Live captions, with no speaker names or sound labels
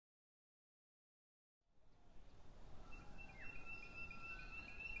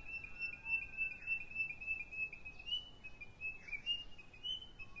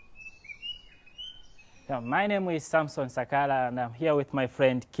Yeah, my name is Samson Sakala, and I'm here with my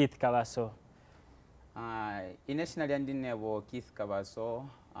friend Keith Kabaso. Initially, I Keith Kabaso,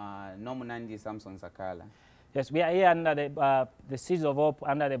 nomunandi Samson Sakala. Yes, we are here under the Seeds of Hope,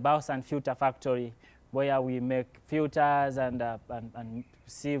 under the Biosand Filter Factory, where we make filters and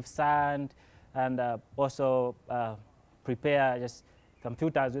sieve sand, and also prepare just some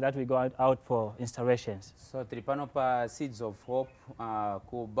filters that we go out for installations. So tripano pa Seeds of Hope,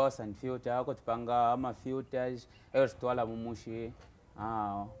 ku Biosand Filter, ako tupanga ama filters, twala mumushi,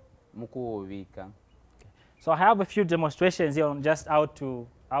 muku vika. So I have a few demonstrations here on just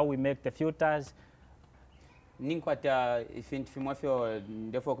how we make the filters. Ninkwata ifintu fimwafyo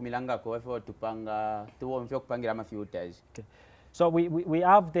ndefo kumilanga ko wafyo tupanga tuwo mfyo kupangira ama filters. Okay. So we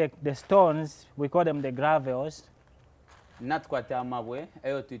have the stones, we call them the gravels. Natkwata amabwe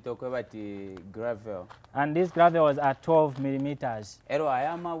eyo tuitokwe bati gravel. And these gravels are 12 millimeters. Ero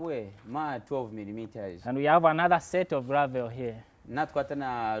ayamabwe ma 12 millimeters. And we have another set of gravel here. Natkwata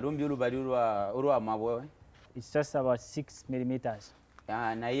na rumbi ulubali urwa amabwe. It's just about 6 millimeters.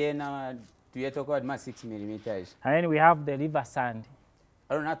 Na yena tuyetokwa ma 6 millimeters. And then we have the river sand.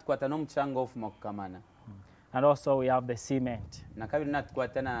 Ero natkwata no mchanga ofu makukamana. And also we have the cement. Na kabiri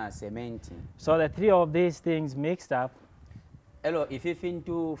natkwata na cement. So the three of these things mixed up. Elo if you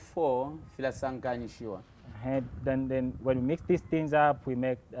into 4 filasanganishiwa. Then when we mix these things up, we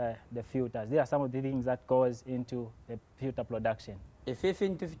make the filters. These are some of the things that goes into the filter production. If you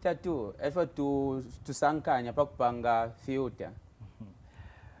into fitatu, effort to sankanya pakupanga filter.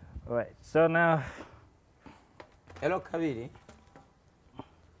 All right. So now, hello kabiri.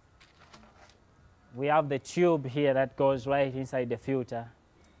 We have the tube here that goes right inside the filter.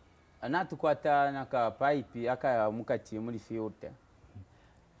 Anatukwata naka pipe aka mukati muri filter.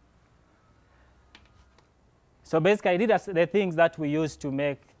 So basically, these are the things that we use to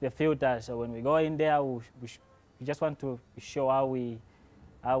make the filter. So when we go in there, we just want to show how we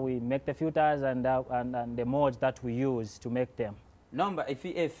make the filters and the modes that we use to make them. Number if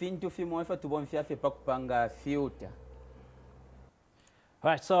into fimo effort to bonfia pakupanga filter.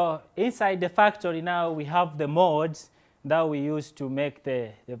 Right. So inside the factory now we have the modes that we use to make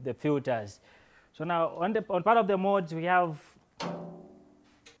the filters. So now on part of the modes we have.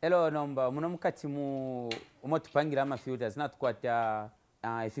 Hello number munomukati umotupangira ama filters natukwata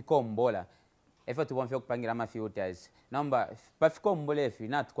ifikombola efe tubonfya okupangira ama filters number pafikombola efi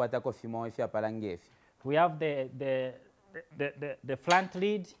natukwata ko fimo efi apalange efi. We have the flank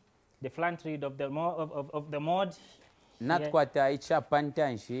lead of the mod. Natukwata icha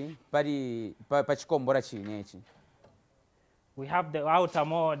pantanshi pari pachikombola chinechi. We have the outer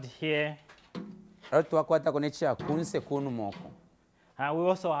mod here. Tuwakwata konecha kunse kunumoko. And we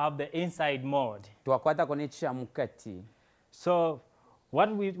also have the inside mod. Tuwakwata konecha mukati. So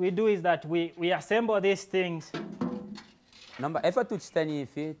what we do is that we assemble these things. Number efa tuchitani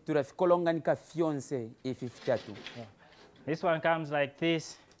ifi turafikolonga nika fionse ifi fitatu. Yeah. This one comes like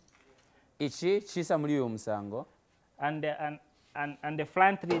this. Ichi chisa mliyo msango. And the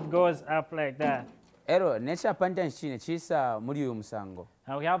front lead goes up like that. Ero necha pantan chine chisa mliyo msango.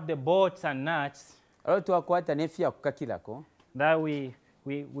 And we have the bolts and nuts. Ero tuwakwata nefia kukakilako. That we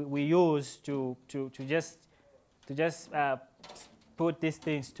use to just put these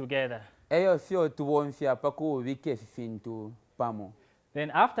things together. Eyo fio tubonfya paku wike fintu pamo.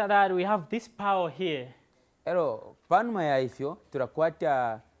 Then after that we have this power here. Ero panuma ya ifyo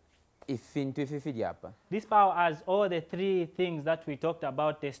turakwata ifintu ififidi hapa. This power has all the three things that we talked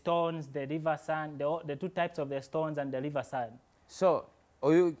about: the stones, the river sand, the two types of the stones and the river sand. So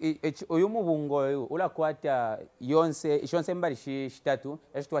oyu mubungo oyu ulakwata yonse mbali shitatu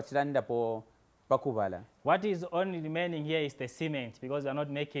esitwachilanda po pakubala. What is only remaining here is the cement, because we are not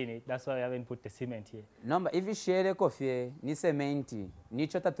making it. That's why we haven't put the cement here. Number if shere kofie ni cementi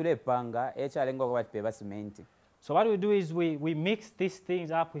nicho tatule panga echa lengo kwa peba cementi. So what we do is we mix these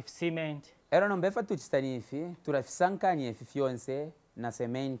things up with cement. Ero nombe fa tuchitani ifi turafisankanye ifi fionse na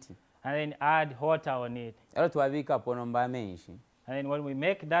cementi. And then add water on it. Ero tuwabika po nomba menshi. And then when we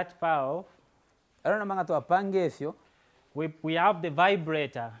make that power, we have the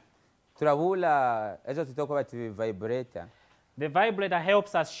vibrator. Vibrator. The vibrator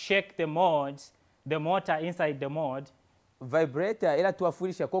helps us shake the mods, the motor inside the mod. Vibrator ila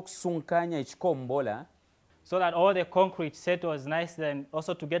tuwafurisha kusunkanya ichikombola. So that all the concrete settles nicely, and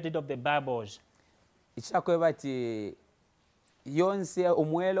also to get rid of the bubbles. Ichakwe bati yonse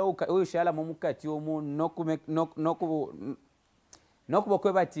umwelo uyishala mumukati umu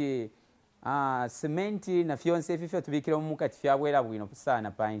nokubokwe bati cementi na fionse fifyo tubikira mumukati fyabwera bwino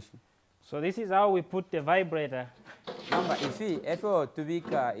sana panshi. So this is how we put the vibrator. Number ifi efo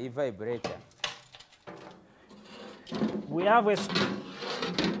tubika vibrator. we have a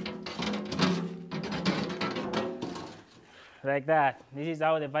like that. This is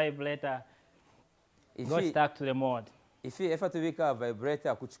how the vibrator got stuck to the mold. If you ever to make a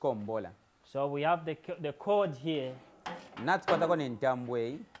vibrator kuchikombola. So we have the cord here. Not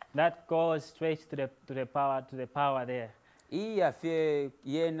way. That goes straight to the power there.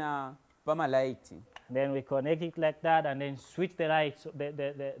 Then we connect it like that and then switch the light,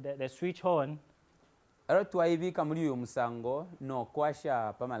 the switch on. And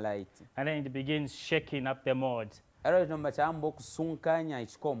then it begins shaking up the mold. So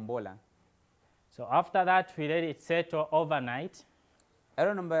after that, we let it settle overnight.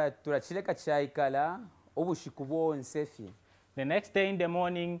 The next day in the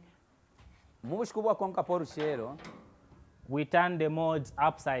morning, we turn the molds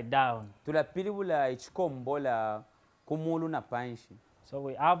upside down. So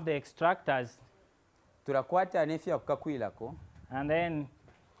we have the extractors. And then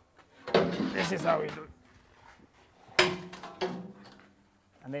this is how we do it.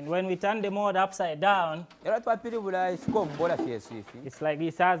 And then when we turn the mold upside down, it's like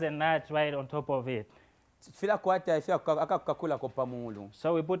this has a nut right on top of it. So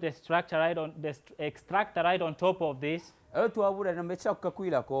we put the extractor right on top of this. And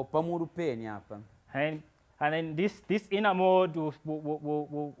then this inner mold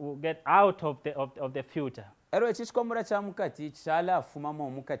will get out of the filter.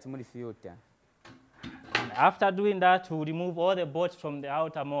 And after doing that, we'll remove all the bolts from the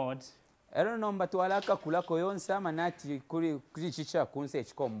outer molds. And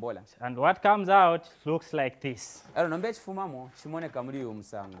what comes out looks like this. And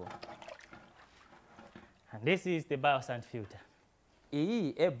this is the Biosand filter.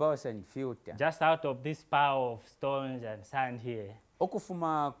 Just out of this pile of stones and sand here.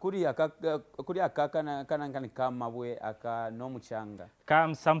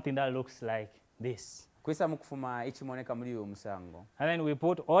 Comes something that looks like this. And then we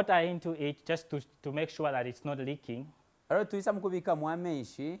put water into it just to make sure that it's not leaking. And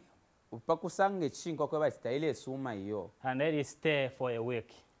let it stay for a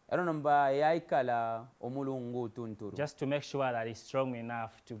week. Just to make sure that it's strong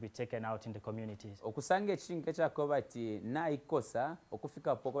enough to be taken out in the communities.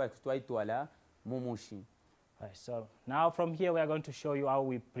 Right, so now from here we are going to show you how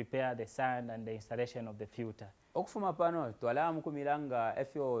we prepare the sand and the installation of the filter.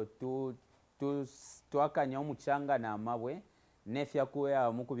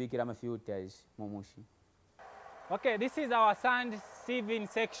 Okay, this is our sand sieving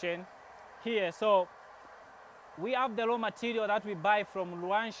section here. So we have the raw material that we buy from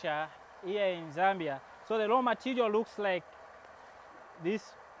Luansha here in Zambia. So the raw material looks like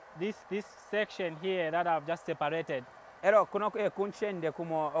this section here that I've just separated. You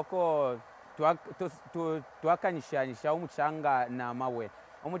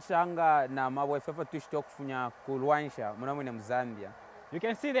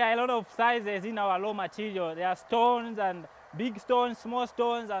can see there are a lot of sizes in our raw material. There are stones and big stones, small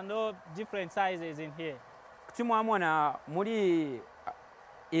stones, and all different sizes in here.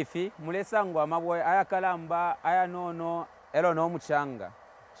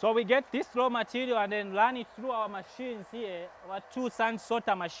 So we get this raw material and then run it through our machines here, our 2 sand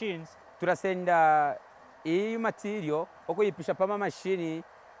sorter machines. Turasenda iyi material okuyipisha pama machine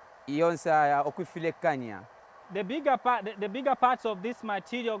iyonsa okufilekanya. The bigger parts of this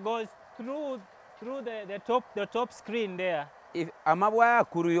material goes through the top screen there. If amabwa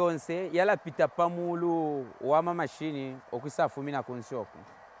kuru yonse yalapita pamulu wama machine okwisafumina kunshoko.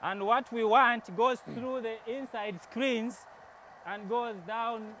 And what we want goes through the inside screens and goes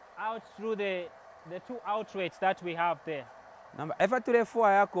down out through the 2 outlets that we have there. Efa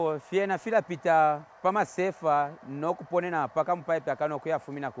turefua yako fiena fila pita pama sefa no kuponena paka mpipe akano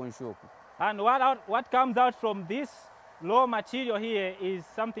kuyafumina kunshuku. And what comes out from this raw material here is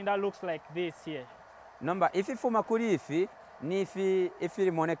something that looks like this here. Ifi fuma kuri ifi ni ifi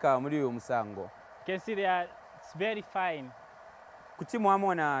limoneka muri umusango. You can see it's very fine.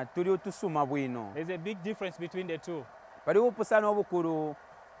 Kutimwamona tuli utusuma bwino. There's a big difference between the two. Pari upusana obukuru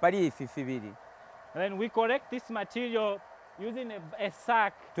pari ifi fibiri. And then we correct this material using a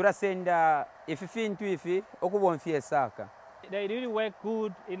sack. Turasenda ifi fintu ifi okubonfie esaka. They really work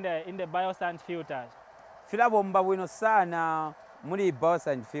good in the Biosand filters. Filabomba bwino sana muri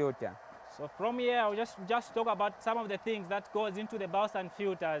Biosand filter. So from here I'll just talk about some of the things that goes into the Biosand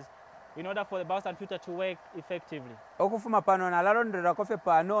filters in order for the Biosand filter to work effectively. Okufuma pano na lalondera kofe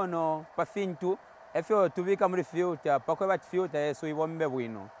panono pa fintu efyo tubika muri filter pakwe bat filter yeso ibombe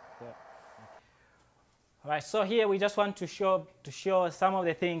bwino. Right, so here we just want to show some of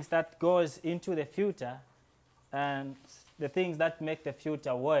the things that goes into the filter and the things that make the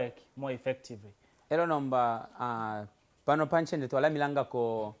filter work more effectively. Ero nomba pano panchende twalamiranga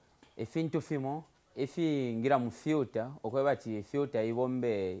ko efintu fimo efingira mu filter okweba ti filter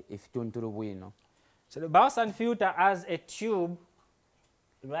ibombe efitunturu bwino. So the Biosand filter has a tube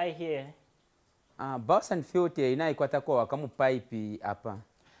right here. Biosand filter inaikwata ko wakamu pipe apa.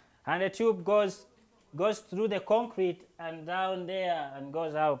 And the tube goes through the concrete and down there and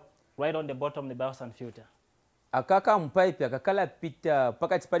goes out right on the bottom of the Biosand filter. Akaka mpipe akakala pita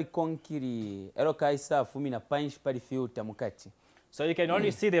pakati pali konkiri ero kaisa fumi na punch pali filter mukati. So you can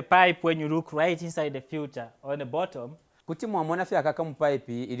only see the pipe when you look right inside the filter on the bottom. Kuti mwamona fi akaka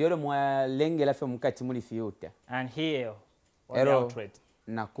mpipe iliolo mwa lenge la fi mukati muli filter. And here on the outlet.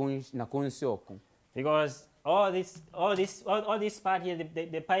 Na kunsi oku. Because all this part here,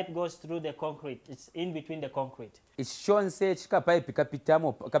 the pipe goes through the concrete. It's in between the concrete. It's shown say chika pipe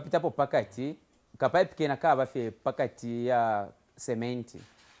kapitapo pakati. Kapipe kena kaba fe pakati ya cement.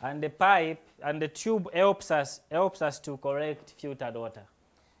 And the pipe and the tube helps us to correct filtered water.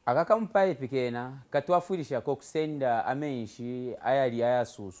 Akaka mpipe kena katwafurisha ko kusenda amenshi ayali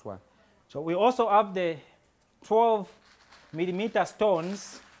ayasuswa. So we also have the 12mm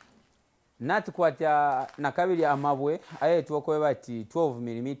stones. Natukwata nakabili amabwe ayetu ko bati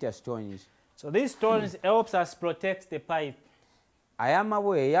 12mm stones. So these stones helps us protect the pipe.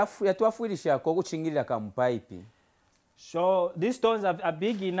 Ayamabwe yatwafurisha ko kuchingirira ka mpipe. So these stones are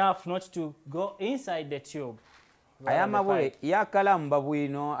big enough not to go inside the tube. Ayamabwe yakalamba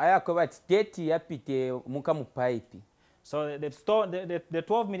bwino ayako bati teti yapite muka mu pipe. So the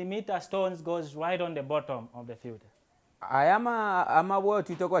 12mm stones goes right on the bottom of the filter. Amabwe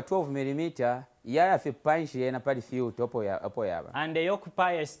tutokwa 12mm yaya fe punch yena pali filter opo yaba. And they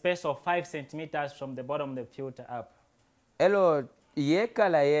occupy a space of 5 centimeters from the bottom of the filter up. Elo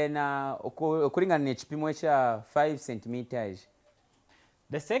yekala yena okuringana nechipimo cha 5 centimeters.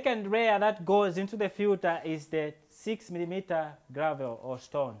 The second layer that goes into the filter is the 6mm gravel or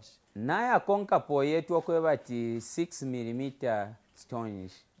stones. Naya konka po yetu okweba ti 6mm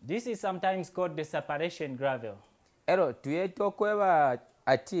stones. This is sometimes called the separation gravel. Ero tuyetu okweba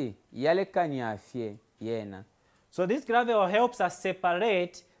ati yalekanya afye yena. So this gravel helps us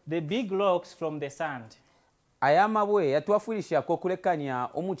separate the big rocks from the sand. Ayamabwe yatwafurisha ko kulekanya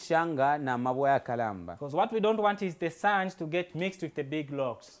omuchanga na mabwe ya kalamba. Because what we don't want is the sand to get mixed with the big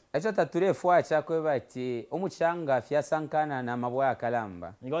rocks. Echo taturefu acha kweba ati omuchanga fyasankana na mabwe ya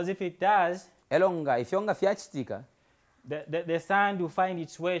kalamba. Because if it does, elonga ifyonga fyachitika, the sand will find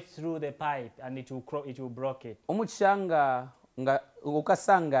its way through the pipe and it will block it. Omuchanga nga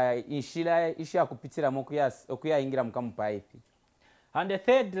ukasanga inshila isha kupitira okuya ingira mukamu pipe. And the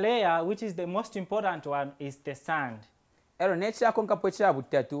third layer, which is the most important one, is the sand. Ero necha konka pocha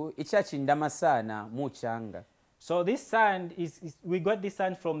butatu ichachindama sana muchanga. So this sand we got this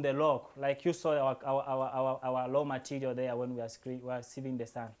sand from the rock, like you saw our raw material there when we were sieving the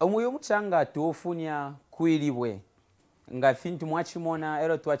sand. Omuyo muchanga tuofunya kuilibwe. Nga fintu mwachimona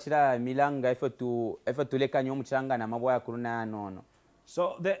ero tuachira milanga efo tulekanya muchanga na mabwa kuruna nono.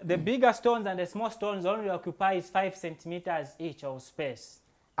 So the bigger stones and the small stones only occupies 5 centimeters each of space.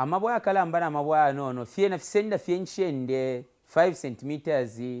 Amabwa kalamba na mabwa nono fiena fisenda fienchende 5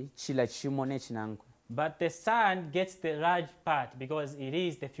 centimeters chila chimone chinanko. But the sand gets the large part because it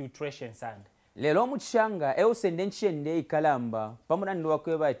is the filtration sand. Lelo muchanga eusende nchende ikalamba pamuna ndo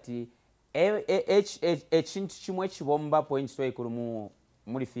wakweba ati chintu chimwe chibomba point so ikuru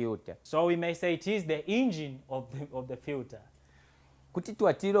muri filter. So we may say it is the engine of the filter. Kuti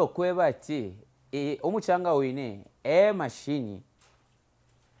twatiro kweba ati omuchanga wine machine.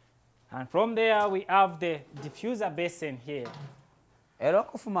 And from there we have the diffuser basin here. Ero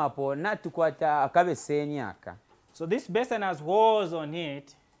kufuma hapo natukwata akabeseni aka. So this basin has holes on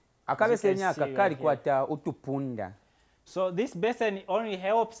it. Akabeseni aka kali kwata utupunda. So this basin only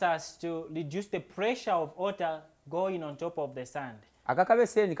helps us to reduce the pressure of water going on top of the sand.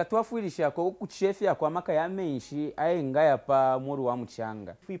 Akakabeseni katwafuirisha ko kuchefya kwa maka ya menshi ayenga pa muri wa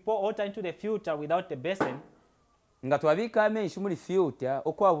muchanga. If we pour water into the filter without the basin, ngatwabika menshi muri filter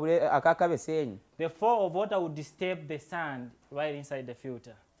okwabure akakabeseni, the flow of water would disturb the sand right inside the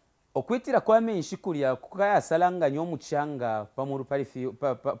filter. Okwitira kwa menshi kulia kukaya salanga nyo muchanga pamuru pali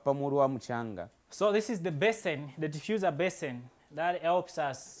pamuru wa muchanga. So this is the basin, the diffuser basin that helps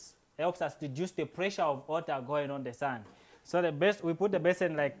us reduce the pressure of water going on the sand. So we put the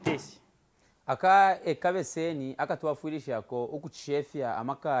basin like this. Aka ekabeseni akatwafuirisha ko ukuchefya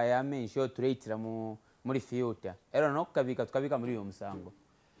amaka ya menshi otreitira muri filter. Ero nokabika tukabika muri yo musango.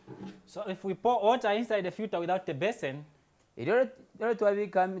 So if we pour water inside the filter without the basin, Lero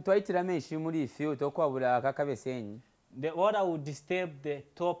twayitira menshi muri filter okwabula akakabesenyi. the water will disturb the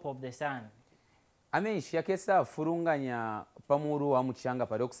top of the sand. Amenshi yakesa furunganya pamuru wa muchanga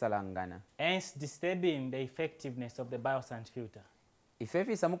pali okusalangana. Hence disturbing the effectiveness of the biosand filter.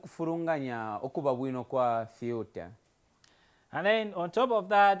 Ifefisa mukufurunganya okuba bwino kwa filter. And then on top of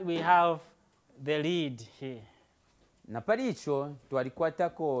that we have the lid here. Na pali icho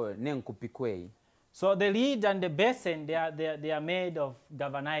twalikwatako nenkupikweyi. So the lid and the basin, they are made of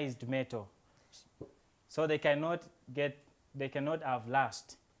galvanized metal. So they cannot have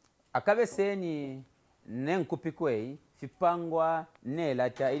rust. Akabeseni nenkupikweyi fipangwa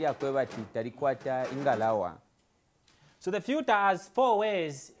nelata ili akwebati talikwata ingalawa. So the filter has 4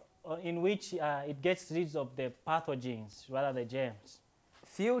 ways in which it gets rid of the pathogens, rather the germs.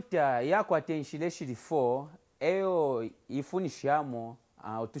 Filter yakwata enshile shili 4 eyo ifunishamo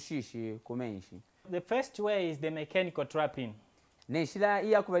utushishi kumenshi. The first way is the mechanical trapping. Nenshila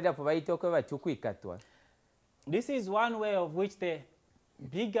iyakubalira po bayita okwebati ukwikatwa. This is one way of which the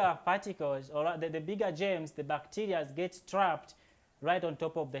bigger particles or the bigger germs, the bacteria, gets trapped right on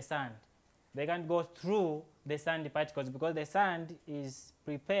top of the sand. They can't go through the sandy particles because the sand is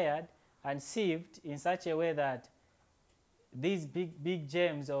prepared and sieved in such a way that these big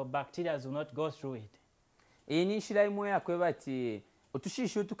germs or bacteria will not go through it. Ini shila imwe yakwebati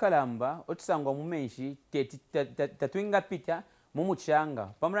utushishi utukalamba otusangwa mumenshi tatwinga pita mumuchanga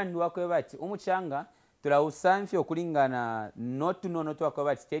pamulandi wakwebati umuchanga tulausanfi okulingana notunono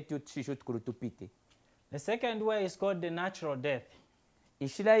twakwebati teti utushishi utukurutupite. The second way is called the natural death.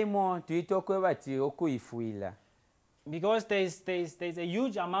 Ishila imo tuyita okwebati okuifuila. Because there's a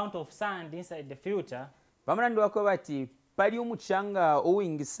huge amount of sand inside the filter. Pamulandi wakwebati pali umuchanga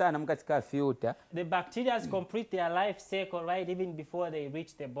owingi sana mukatika filter. The bacteria complete their life cycle right even before they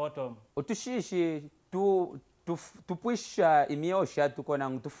reach the bottom. Utushishi tupwisha imiosha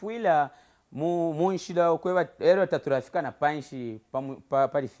tukona tufuila munshila okwebati ero taturafika na panshi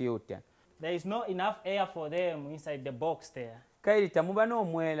pali filter. There is not enough air for them inside the box there. Kairita muba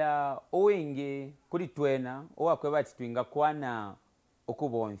n'omwela owingi kuli twena owakwebati twinga kwana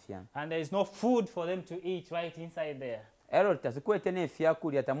okubonfya. And there is no food for them to eat right inside there. Ero tasikwete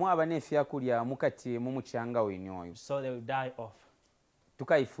n'efyakulya tamwaba n'efyakulya mukati mumuchanga wenyoyo. So they will die off.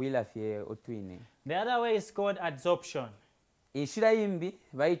 Tukaifuila fye otwine. The other way is called adsorption. Inshira yimbi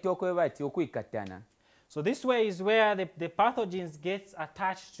bayita okwebati okwikatana. So this way is where the pathogens gets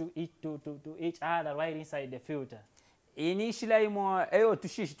attached to each other right inside the filter. Ini shila imo eyo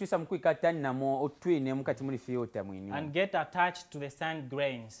tushishi twisa mukwikatana namo otwine mukati muri filter mwinyo. And get attached to the sand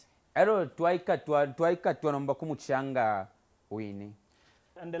grains. Ero twaikatwa nomba kumuchanga wini.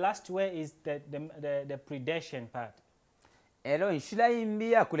 And the last way is the predation part. Ero inshila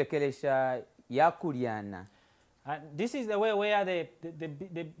yimbi yakulekelesha yakulyana. And this is the way where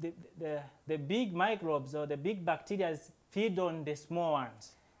the big microbes or the big bacteria feed on the small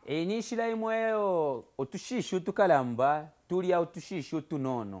ones. Ini shila imweyo otushishi utukalamba tulya utushishi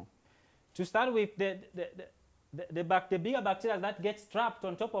utunono. To start with, the bigger bacteria that gets trapped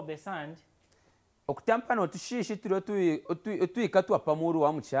on top of the sand. Okutampana otushishi tuli otuikatwa pamuru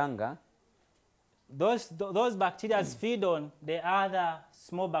wa muchanga. Those bacteria feed on the other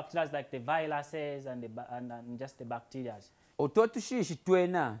small bacteria like the viruses and just the bacteria. Ototushishi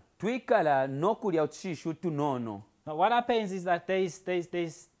twena twikala nokulya utushishi utunono. Now what happens is that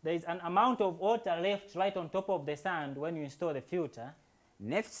there's an amount of water left right on top of the sand when you install the filter.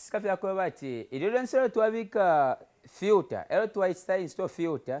 Nefisika vyakwebati ililo nsero twabika filter ero install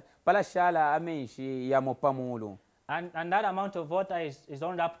filter pala shala amenshi ya mopamulu. And that amount of water is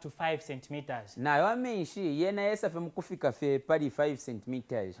only up to 5 centimeters. Nayo amenshi yena yesa fe mukufika fe pali 5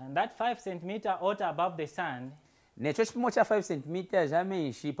 centimeters. And that 5 centimeter water above the sand necho chipimo cha 5 centimeters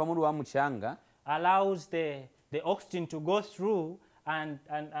amenshi pamulu wa muchanga allows the oxygen to go through and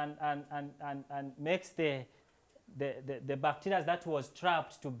makes the bacteria that was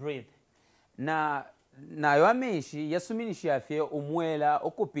trapped to breathe. Nayo amenshi yasuminisha fe umwela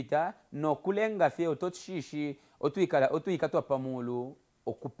okupita nokulenga fe ototshishi otuikatwa pamulu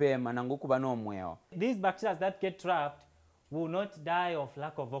okupema nangokuba nomweo. These bacteria that get trapped will not die of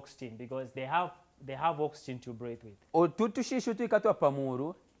lack of oxygen because they have oxygen to breathe with. Otutushishi otuikatwa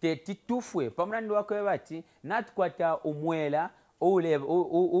pamulu tetitufwe pamulandi wakwebati natukwata umwela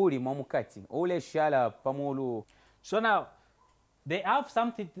uli momukati ule shala pamulu. So now they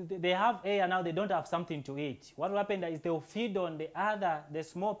have air, now they don't have something to eat. What will happen is they will feed on the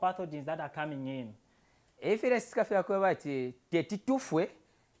small pathogens that are coming in. Efire sikafi yakwebati tetitufwe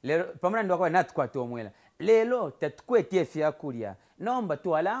pamulandi wakwebati natukwata umwela lelo tatukwete efyakulya nomba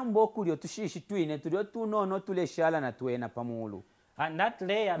tuwalamba okulya otushishi twine tulio tunono tuleshala na tuena pamulu. And that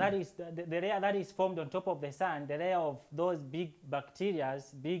layer, that is the layer that is formed on top of the sand, the layer of those big bacteria,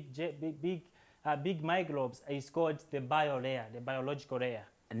 big microbes, is called the biolayer, the biological layer.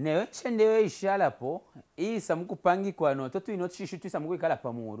 Newe chendewe ishala po, isa mukupangi kwa no, totu ino tushishi tuisa mukuikala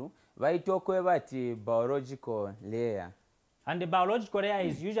pamulu, vaitokwe bati biological layer. And the biological layer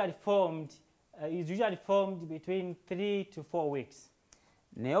is usually formed between 3 to 4 weeks.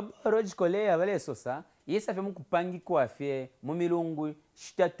 Neo biological layer vale sosa, isa fe mukupangi kwa fye mumilungu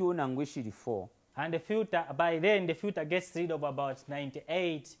shitatu na ngwishiri 4. And the filter, by then the filter gets rid of about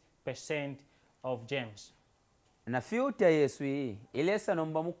 98% of germs. Na filter yesu hii ilesa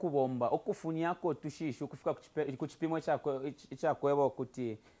nomba mukubomba okufuniako tushishu kufika kuchipimo cha kweba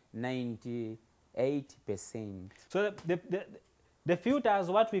kuti 98%. So the filter is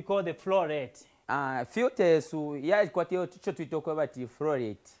what we call the flow rate. Filter yesu ya kwatio cho tuitoko bati flow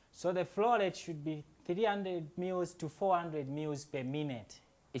rate. So the flow rate should be 300 mils to 400 mils per minute.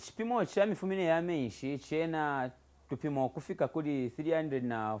 Ichipimo cha mifumine ya menshi chena tupimo kufika kudi 300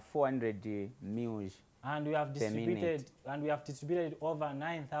 na 400 mils. And we have distributed over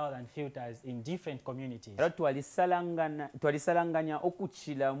 9,000 filters in different communities. Twalisalanganya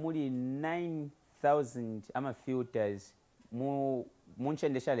okuchila muli 9,000 ama filters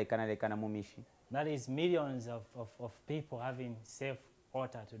munchendesha lekana mumishi. That is millions of people having safe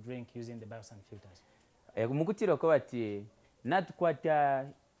water to drink using the Biosand filters. Mukutiro ko bati natukwata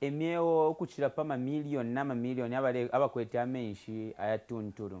emyeo okuchila pama million nama million abakwete amenshi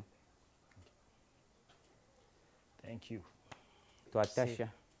ayatunturu. Thank you. Tuatasha.